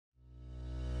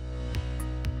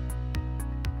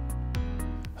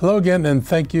Hello again, and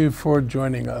thank you for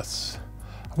joining us.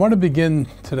 I want to begin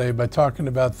today by talking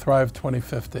about Thrive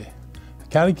 2050. The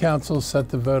County Council is set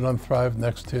to vote on Thrive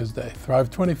next Tuesday. Thrive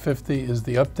 2050 is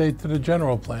the update to the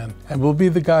general plan and will be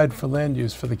the guide for land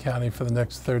use for the county for the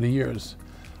next 30 years.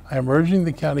 I am urging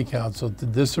the County Council to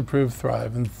disapprove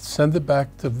Thrive and send it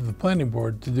back to the Planning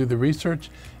Board to do the research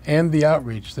and the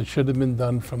outreach that should have been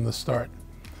done from the start.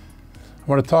 I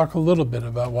want to talk a little bit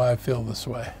about why I feel this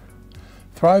way.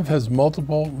 Thrive has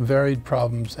multiple varied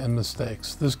problems and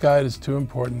mistakes. This guide is too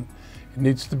important. It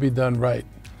needs to be done right,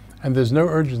 and there's no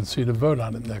urgency to vote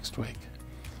on it next week.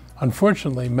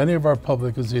 Unfortunately, many of our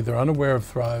public is either unaware of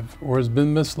Thrive or has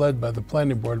been misled by the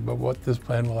Planning Board about what this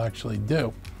plan will actually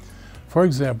do. For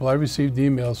example, I received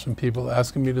emails from people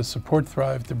asking me to support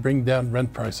Thrive to bring down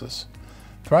rent prices.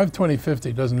 Thrive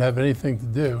 2050 doesn't have anything to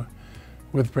do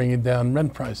with bringing down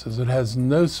rent prices. It has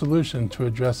no solution to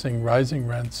addressing rising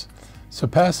rents, so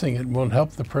passing it won't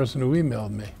help the person who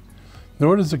emailed me.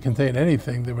 Nor does it contain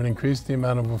anything that would increase the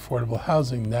amount of affordable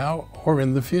housing now or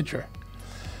in the future.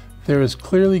 There is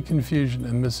clearly confusion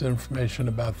and misinformation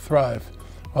about Thrive.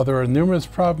 While there are numerous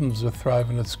problems with Thrive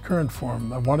in its current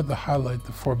form, I wanted to highlight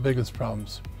the four biggest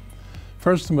problems.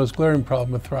 First, the most glaring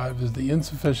problem with Thrive is the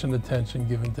insufficient attention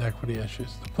given to equity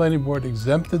issues. The Planning Board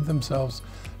exempted themselves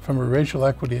from a racial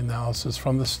equity analysis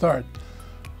from the start.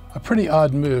 A pretty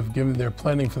odd move given their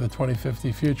planning for the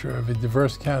 2050 future of a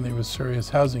diverse county with serious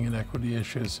housing inequity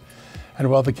issues. And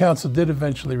while the council did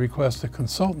eventually request a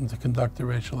consultant to conduct a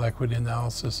racial equity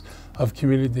analysis of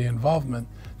community involvement,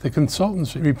 the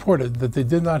consultants reported that they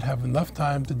did not have enough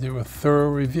time to do a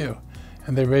thorough review,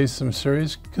 and they raised some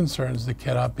serious concerns that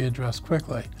cannot be addressed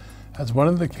quickly. As one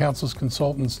of the council's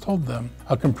consultants told them,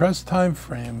 a compressed time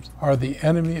frames are the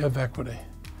enemy of equity.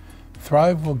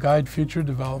 Thrive will guide future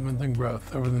development and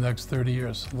growth over the next 30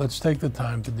 years. Let's take the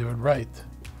time to do it right.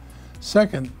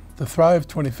 Second, the Thrive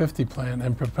 2050 plan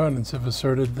and proponents have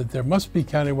asserted that there must be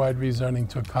countywide rezoning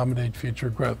to accommodate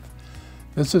future growth.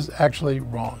 This is actually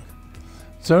wrong.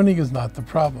 Zoning is not the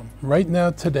problem. Right now,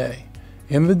 today,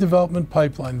 in the development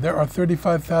pipeline, there are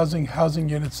 35,000 housing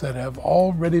units that have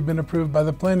already been approved by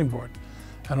the Planning Board,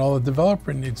 and all the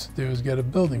developer needs to do is get a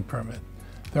building permit.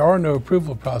 There are no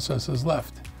approval processes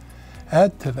left.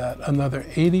 Add to that another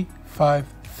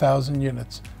 85,000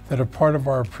 units that are part of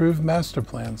our approved master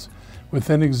plans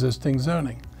within existing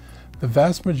zoning. The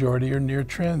vast majority are near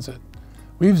transit.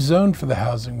 We've zoned for the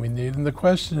housing we need, and the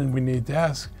question we need to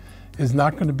ask is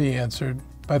not going to be answered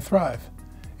by Thrive.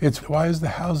 It's why is the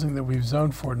housing that we've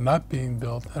zoned for not being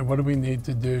built, and what do we need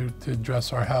to do to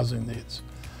address our housing needs?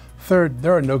 Third,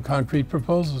 there are no concrete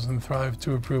proposals in Thrive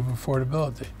to improve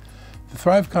affordability. The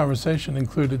Thrive conversation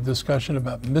included discussion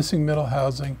about missing middle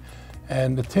housing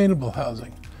and attainable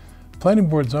housing. Planning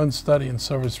Board's own study in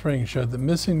Silver Spring showed that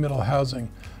missing middle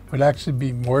housing would actually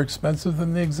be more expensive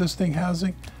than the existing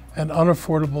housing and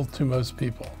unaffordable to most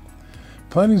people.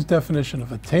 Planning's definition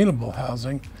of attainable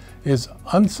housing is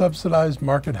unsubsidized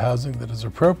market housing that is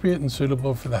appropriate and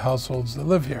suitable for the households that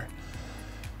live here.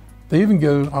 They even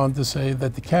go on to say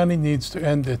that the county needs to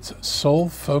end its sole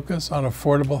focus on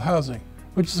affordable housing,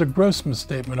 which is a gross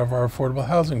misstatement of our affordable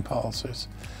housing policies.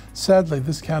 Sadly,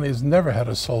 this county has never had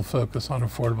a sole focus on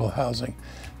affordable housing.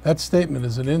 That statement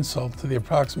is an insult to the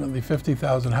approximately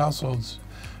 50,000 households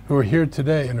who are here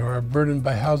today and who are burdened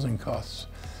by housing costs.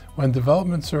 When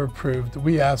developments are approved,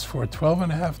 we ask for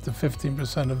 12.5% to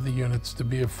 15% of the units to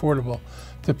be affordable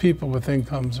to people with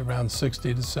incomes around $60,000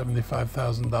 to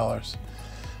 $75,000.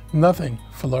 Nothing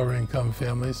for lower income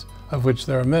families, of which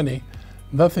there are many,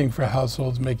 nothing for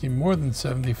households making more than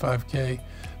 $75K,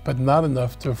 but not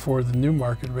enough to afford the new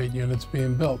market rate units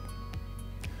being built.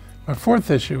 My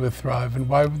fourth issue with Thrive and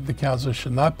why the council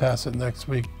should not pass it next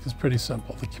week is pretty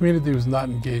simple. The community was not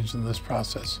engaged in this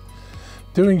process.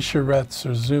 Doing charrettes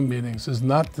or Zoom meetings is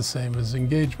not the same as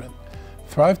engagement.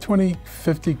 Thrive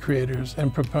 2050 creators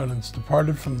and proponents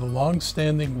departed from the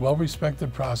long-standing,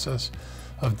 well-respected process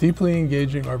of deeply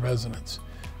engaging our residents.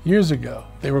 Years ago,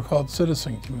 they were called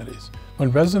citizen committees,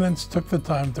 when residents took the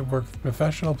time to work with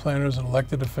professional planners and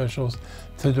elected officials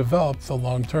to develop the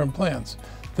long-term plans,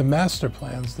 the master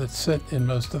plans that sit in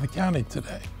most of the county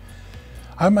today.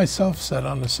 I myself sat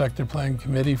on the sector plan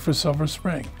committee for Silver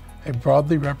Spring, a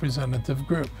broadly representative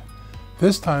group.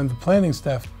 This time, the planning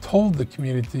staff told the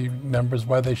community members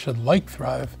why they should like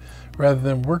Thrive, rather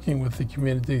than working with the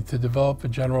community to develop a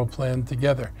general plan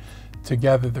together, to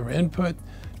gather their input,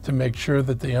 to make sure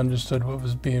that they understood what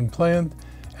was being planned,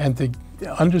 and to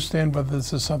understand whether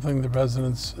this is something the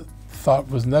residents thought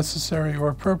was necessary or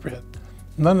appropriate.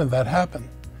 None of that happened.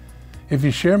 If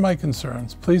you share my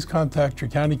concerns, please contact your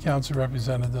county council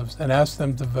representatives and ask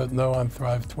them to vote no on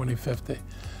Thrive 2050.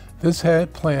 This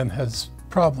plan has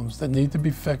problems that need to be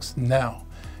fixed now.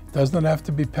 It does not have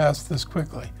to be passed this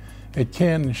quickly. It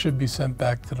can and should be sent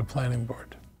back to the planning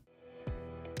board.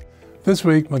 This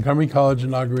week, Montgomery College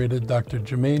inaugurated Dr.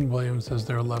 Jermaine Williams as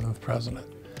their 11th president.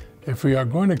 If we are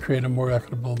going to create a more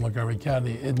equitable Montgomery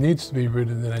County, it needs to be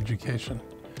rooted in education.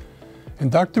 In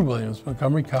Dr. Williams,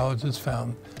 Montgomery College has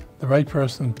found the right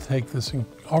person to take this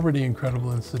already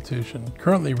incredible institution,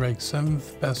 currently ranked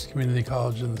 7th best community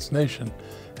college in this nation,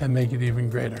 and make it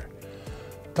even greater.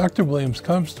 Dr. Williams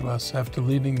comes to us after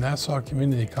leading Nassau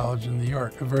Community College in New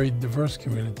York, a very diverse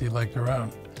community like their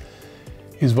own.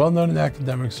 He's well known in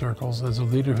academic circles as a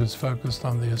leader who's focused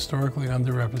on the historically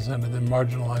underrepresented and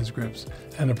marginalized groups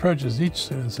and approaches each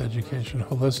student's education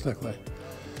holistically.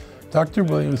 Dr.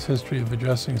 Williams' history of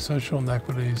addressing social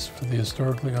inequities for the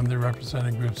historically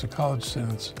underrepresented groups of college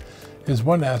students is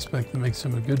one aspect that makes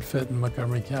him a good fit in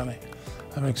Montgomery County.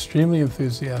 I'm extremely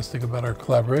enthusiastic about our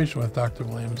collaboration with Dr.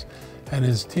 Williams and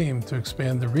his team to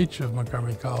expand the reach of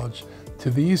Montgomery College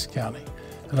to the East County,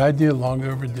 an idea long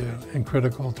overdue and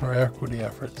critical to our equity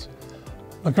efforts.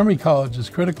 Montgomery College is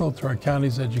critical to our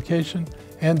county's education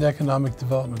and economic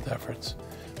development efforts.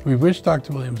 We wish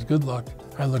Dr. Williams good luck.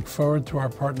 I look forward to our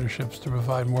partnerships to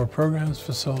provide more programs,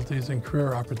 facilities, and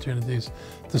career opportunities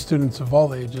to students of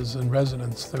all ages and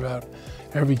residents throughout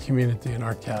every community in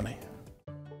our county.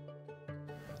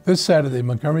 This Saturday,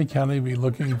 Montgomery County will be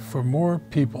looking for more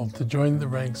people to join the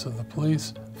ranks of the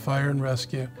police, fire and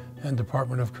rescue, and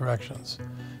Department of Corrections.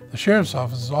 The Sheriff's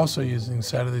Office is also using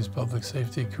Saturday's Public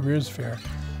Safety Careers Fair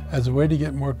as a way to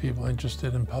get more people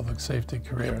interested in public safety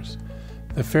careers.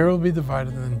 The fair will be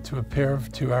divided into a pair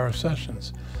of 2-hour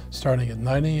sessions, starting at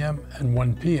 9 a.m. and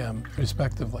 1 p.m.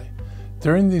 respectively.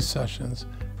 During these sessions,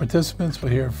 participants will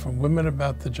hear from women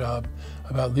about the job,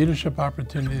 about leadership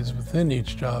opportunities within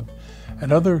each job,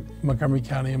 and other Montgomery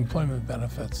County employment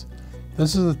benefits.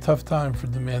 This is a tough time for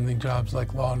demanding jobs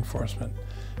like law enforcement.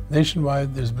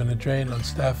 Nationwide, there's been a drain on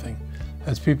staffing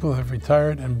as people have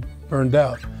retired and burned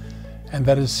out, and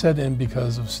that is set in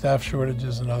because of staff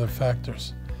shortages and other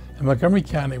factors. In Montgomery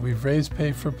County, we've raised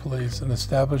pay for police and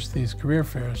established these career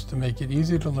fairs to make it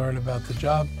easy to learn about the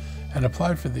job and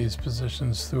apply for these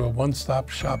positions through a one-stop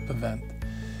shop event.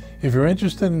 If you're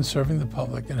interested in serving the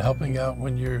public and helping out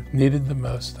when you're needed the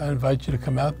most, I invite you to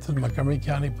come out to the Montgomery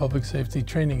County Public Safety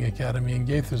Training Academy in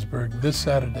Gaithersburg this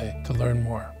Saturday to learn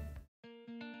more.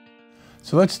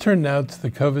 So let's turn now to the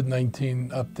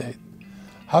COVID-19 update.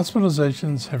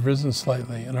 Hospitalizations have risen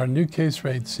slightly, and our new case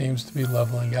rate seems to be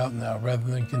leveling out now rather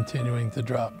than continuing to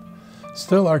drop.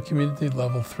 Still, our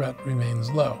community-level threat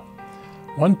remains low.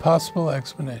 One possible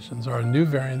explanation are new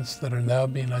variants that are now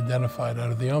being identified out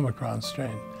of the Omicron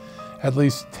strain. At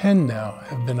least 10 now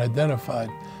have been identified,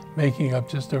 making up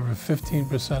just over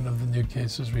 15% of the new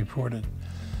cases reported.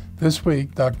 This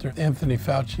week, Dr. Anthony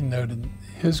Fauci noted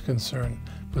his concern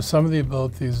with some of the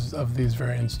abilities of these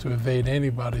variants to evade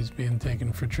antibodies being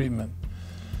taken for treatment.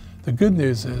 The good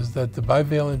news is that the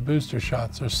bivalent booster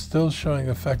shots are still showing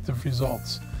effective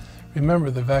results.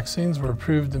 Remember, the vaccines were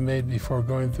approved and made before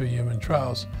going through human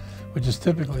trials, which is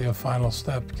typically a final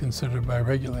step considered by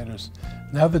regulators.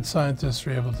 Now that scientists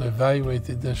are able to evaluate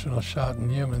the additional shot in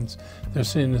humans, they're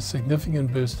seeing a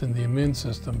significant boost in the immune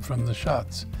system from the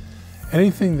shots.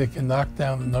 Anything that can knock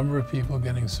down the number of people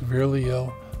getting severely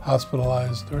ill,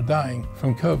 hospitalized, or dying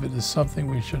from COVID is something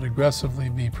we should aggressively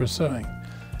be pursuing.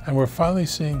 And we're finally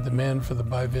seeing demand for the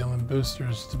bivalent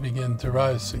boosters to begin to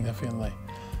rise significantly.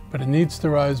 But it needs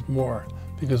to rise more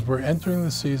because we're entering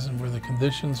the season where the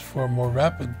conditions for a more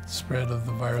rapid spread of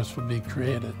the virus will be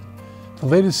created. The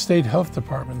latest state health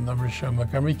department numbers show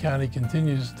Montgomery County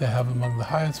continues to have among the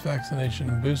highest vaccination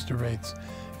and booster rates,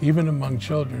 even among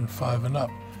children 5 and up,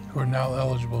 who are now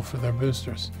eligible for their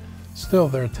boosters. Still,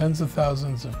 there are tens of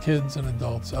thousands of kids and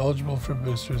adults eligible for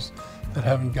boosters that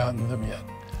haven't gotten them yet.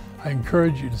 I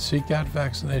encourage you to seek out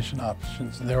vaccination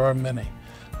options. There are many.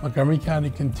 Montgomery County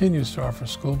continues to offer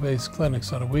school-based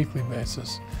clinics on a weekly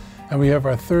basis, and we have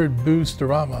our 3rd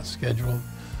Boosterama scheduled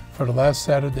for the last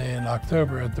Saturday in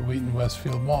October at the Wheaton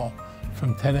Westfield Mall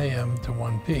from 10 a.m. to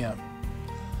 1 p.m.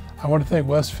 I want to thank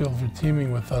Westfield for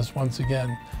teaming with us once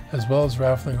again, as well as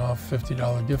raffling off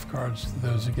 $50 gift cards to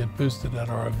those who get boosted at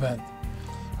our event.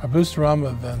 Our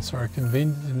Boosterama events are a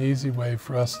convenient and easy way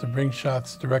for us to bring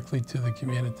shots directly to the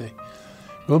community.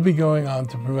 We'll be going on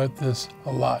to promote this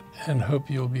a lot and hope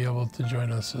you'll be able to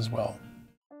join us as well.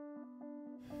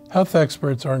 Health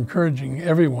experts are encouraging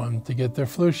everyone to get their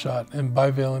flu shot and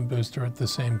bivalent booster at the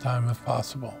same time if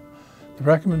possible. The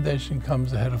recommendation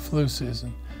comes ahead of flu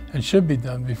season, and should be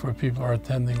done before people are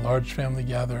attending large family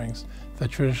gatherings that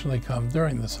traditionally come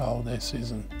during this holiday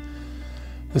season.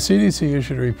 The CDC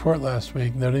issued a report last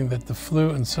week noting that the flu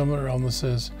and similar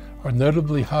illnesses are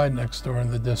notably high next door in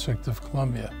the District of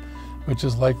Columbia, which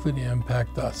is likely to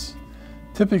impact us.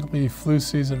 Typically, flu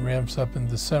season ramps up in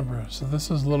December, so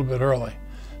this is a little bit early.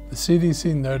 The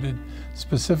CDC noted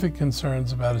specific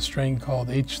concerns about a strain called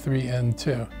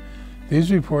H3N2.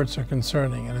 These reports are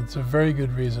concerning, and it's a very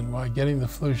good reason why getting the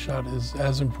flu shot is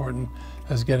as important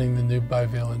as getting the new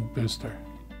bivalent booster.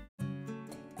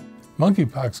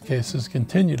 Monkeypox cases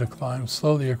continue to climb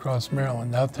slowly across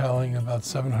Maryland, now tallying about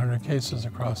 700 cases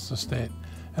across the state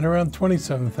and around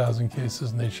 27,000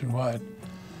 cases nationwide.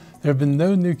 There have been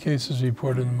no new cases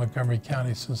reported in Montgomery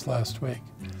County since last week.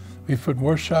 We've put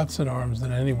more shots in arms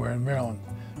than anywhere in Maryland.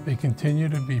 We continue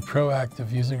to be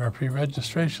proactive using our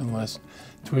pre-registration list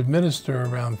to administer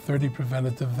around 30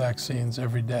 preventative vaccines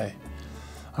every day.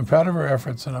 I'm proud of our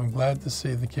efforts, and I'm glad to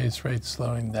see the case rates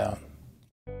slowing down.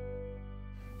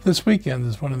 This weekend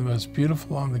is one of the most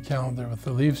beautiful on the calendar, with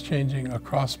the leaves changing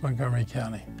across Montgomery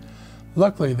County.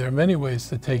 Luckily, there are many ways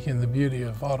to take in the beauty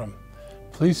of autumn.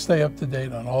 Please stay up to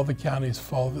date on all the county's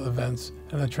fall events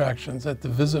and attractions at the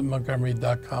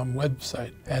visitmontgomery.com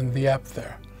website and the app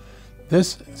there.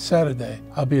 This Saturday,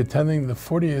 I'll be attending the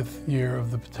 40th year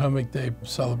of the Potomac Day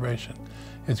celebration.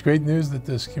 It's great news that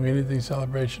this community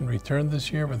celebration returned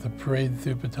this year with a parade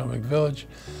through Potomac Village.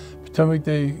 Potomac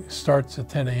Day starts at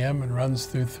 10 a.m. and runs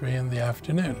through 3 in the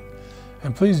afternoon.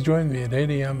 And please join me at 8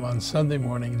 a.m. on Sunday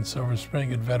morning in Silver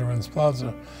Spring at Veterans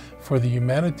Plaza for the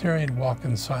Humanitarian Walk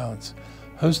in Silence,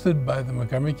 hosted by the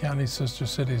Montgomery County Sister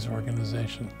Cities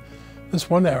organization. This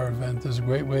one-hour event is a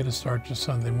great way to start your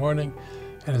Sunday morning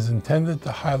and is intended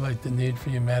to highlight the need for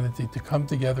humanity to come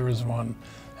together as one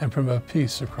and promote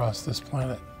peace across this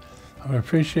planet. I'm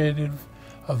appreciative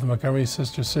of the Montgomery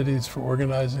Sister Cities for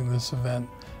organizing this event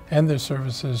and their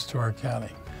services to our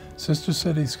county. Sister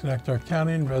Cities connect our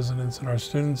county and residents and our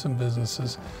students and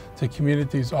businesses to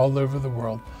communities all over the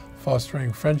world,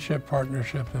 fostering friendship,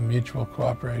 partnership, and mutual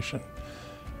cooperation.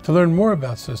 To learn more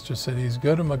about Sister Cities,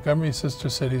 go to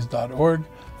montgomerysistercities.org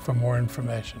for more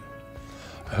information.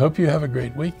 I hope you have a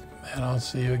great week, and I'll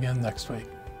see you again next week.